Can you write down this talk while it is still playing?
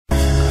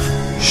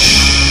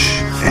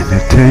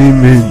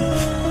Entertainment.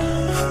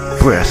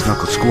 Brass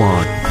Knuckle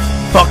Squad.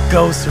 Fuck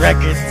Ghost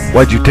Records.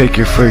 Why'd you take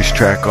your first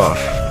track off?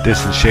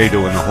 This and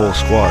Shaydoh and the whole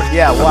squad.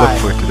 Yeah, why? I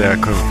looked for it today, I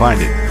couldn't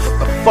find it. What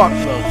the fuck,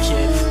 little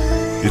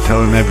kid? You're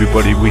telling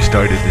everybody we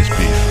started this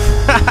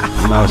beef.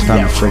 Well, now it's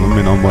time to fill them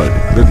in on what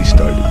really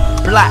started.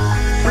 Black,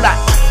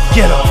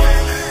 get up.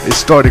 It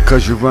started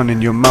cause you're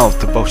running your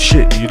mouth about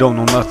shit you don't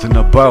know nothing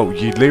about.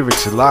 Your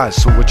lyrics are lies,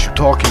 so what you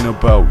talking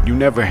about? You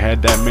never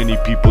had that many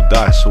people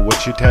die, so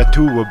what's your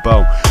tattoo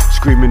about?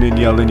 Screaming and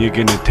yelling, you're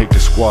gonna take the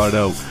squad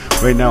out.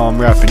 Right now I'm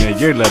rapping at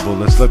your level,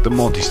 let's let the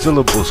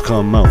multi-syllables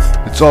come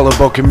out. It's all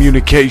about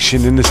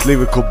communication in this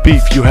lyrical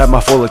beef. You have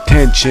my full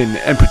attention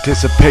and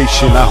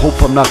participation. I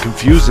hope I'm not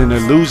confusing or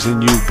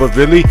losing you, but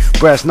really,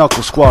 Brass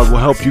Knuckle Squad will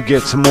help you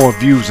get some more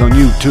views on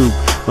YouTube.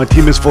 My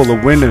team is full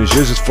of winners,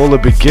 yours is full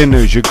of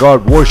beginners. You're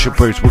God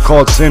worshippers, we're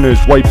called sinners,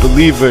 white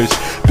believers,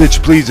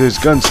 bitch pleasers,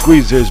 gun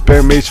squeezers,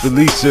 bear mace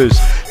releasers.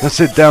 Now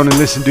sit down and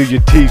listen to your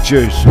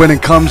teachers. When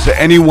it comes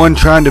to anyone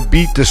trying to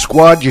beat the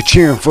squad, you're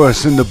cheering for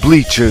us in the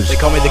bleachers. They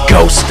call me the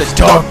ghost, the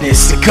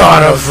darkness, the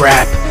god of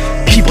rap.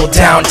 People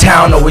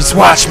downtown always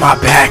watch my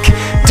back.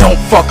 Don't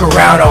fuck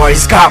around,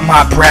 always got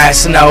my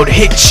brass. And I would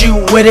hit you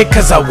with it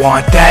cause I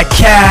want that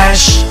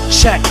cash.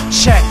 Check,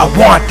 I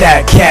want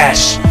that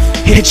cash.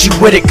 Hit you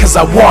with it cause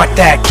I want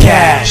that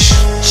cash.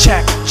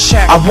 Check,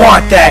 I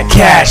want that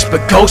cash.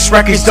 But Ghost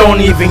Records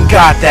don't even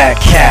got that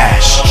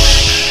cash.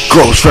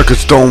 Ghost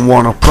Records don't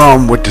want a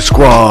problem with the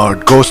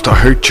squad. Ghost to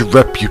hurt your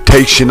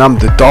reputation. I'm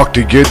the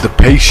doctor, you're the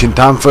patient.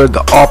 Time for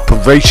the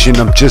operation,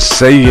 I'm just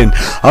saying.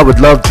 I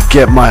would love to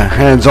get my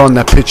hands on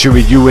that picture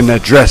of you in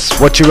that dress.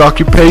 What's your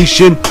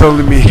occupation?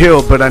 Bellamy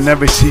Hill, but I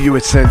never see you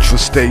at Central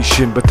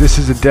Station. But this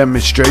is a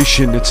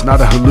demonstration, it's not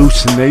a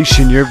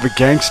hallucination. You're a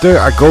gangster,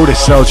 I go to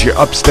cells. You're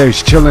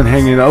upstairs chillin',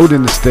 hanging out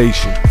in the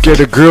station. Get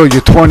a girl, you're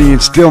 20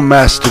 and still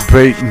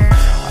masturbating.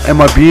 Am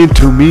I being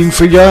too mean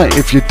for ya?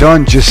 If you're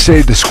done, just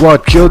say the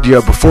squad killed ya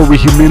before we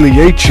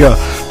humiliate ya.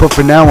 But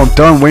for now I'm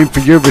done waiting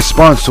for your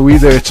response. So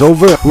either it's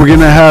over, we're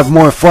gonna have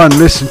more fun.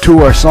 Listen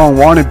to our song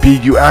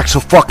Wannabe. You act so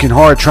fucking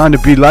hard trying to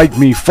be like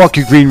me. Fuck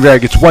your green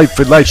rag, it's white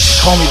for life.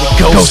 Call me the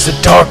ghost of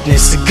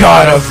darkness, the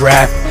god of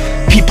rap.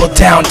 People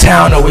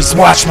downtown always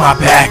watch my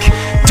back.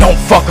 Don't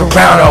fuck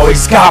around,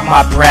 always got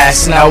my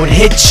brass. And I would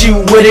hit you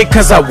with it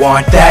cause I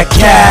want that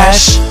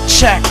cash.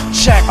 Check,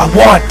 I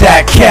want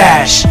that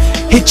cash.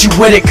 Hit you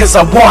with it cause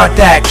I want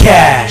that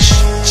cash.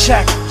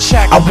 Check,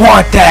 I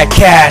want that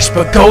cash.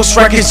 But Ghost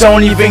Records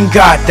don't even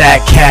got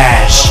that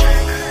cash.